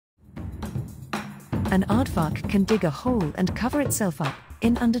An aardvark can dig a hole and cover itself up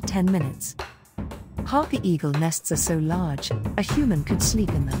in under 10 minutes. Harpy eagle nests are so large, a human could sleep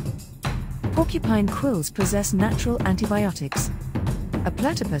in them. Porcupine quills possess natural antibiotics. A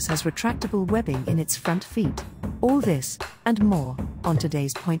platypus has retractable webbing in its front feet. All this, and more, on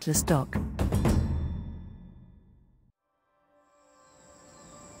today's Pointless Doc.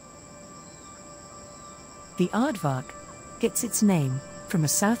 The aardvark gets its name from a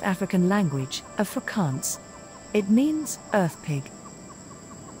South African language, Afrikaans. It means earth pig.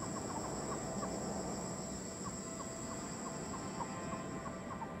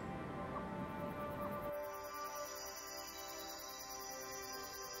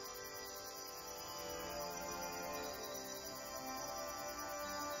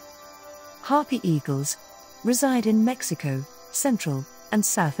 Harpy eagles reside in Mexico, Central and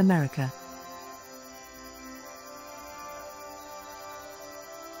South America.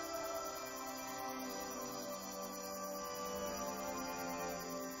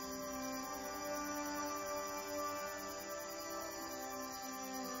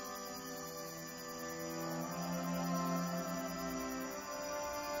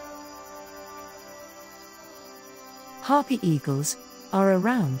 Harpy eagles are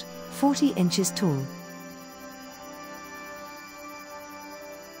around 40 inches tall.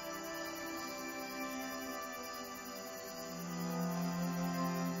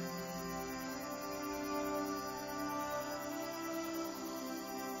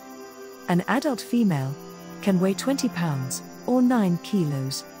 An adult female can weigh 20 pounds, or 9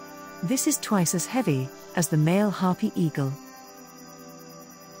 kilos. This is twice as heavy as the male harpy eagle.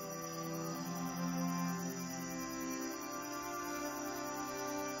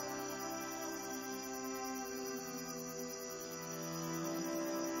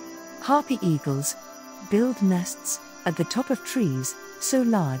 Harpy eagles build nests at the top of trees so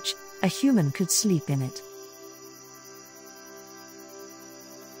large a human could sleep in it.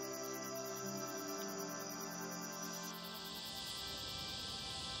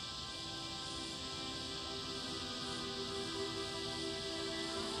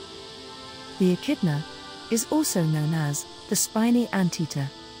 The echidna is also known as the spiny anteater.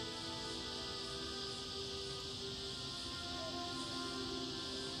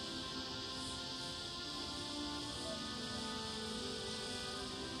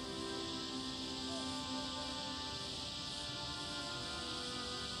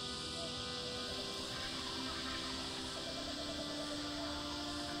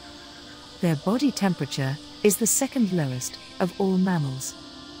 Their body temperature is the second lowest of all mammals.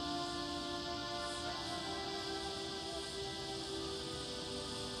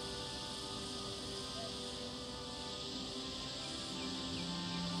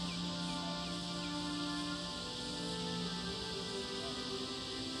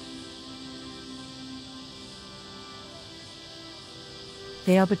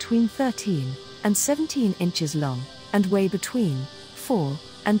 They are between 13 and 17 inches long and weigh between 4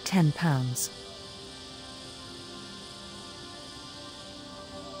 and 10 pounds.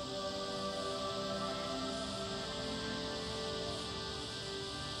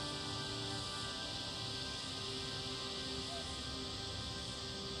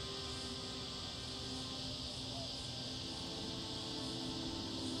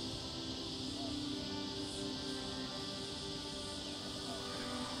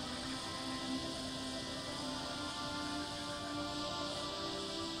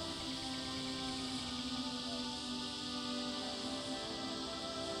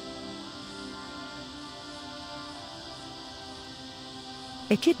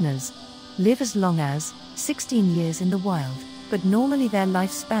 Echidnas live as long as 16 years in the wild, but normally their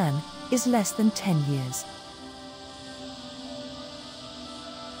lifespan is less than 10 years.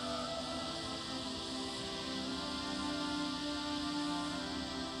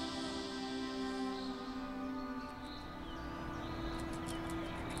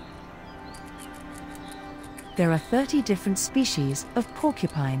 There are 30 different species of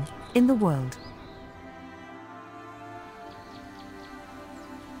porcupine in the world.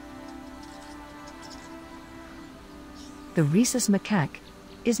 The Rhesus macaque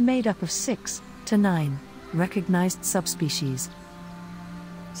is made up of 6 to 9 recognized subspecies.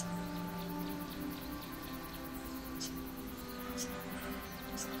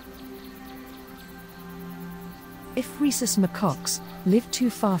 If Rhesus macaques live too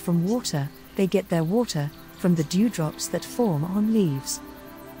far from water, they get their water from the dewdrops that form on leaves.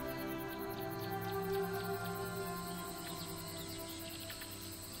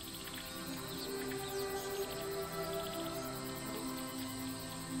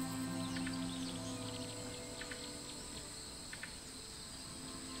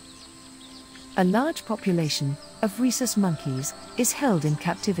 A large population of Rhesus monkeys is held in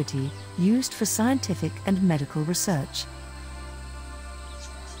captivity, used for scientific and medical research.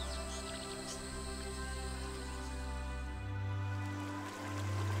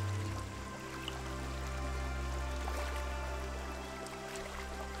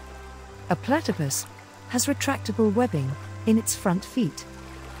 A platypus has retractable webbing in its front feet.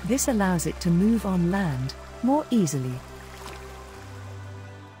 This allows it to move on land more easily.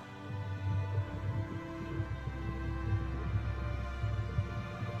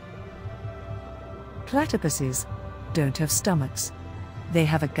 Platypuses don't have stomachs. They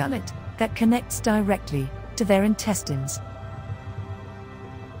have a gullet that connects directly to their intestines.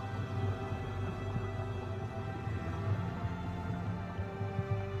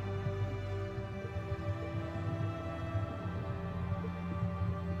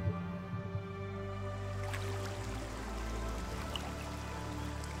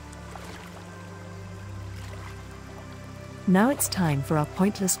 Now it's time for our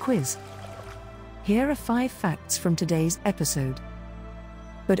pointless quiz. Here are 5 facts from today's episode.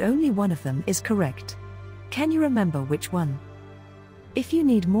 But only one of them is correct. Can you remember which one? If you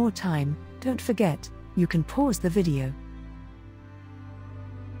need more time, don't forget, you can pause the video.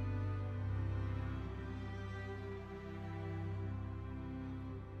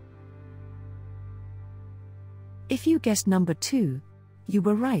 If you guessed number 2, you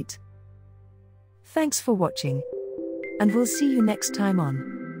were right. Thanks for watching. And we'll see you next time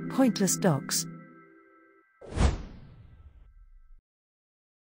on Pointless Docs.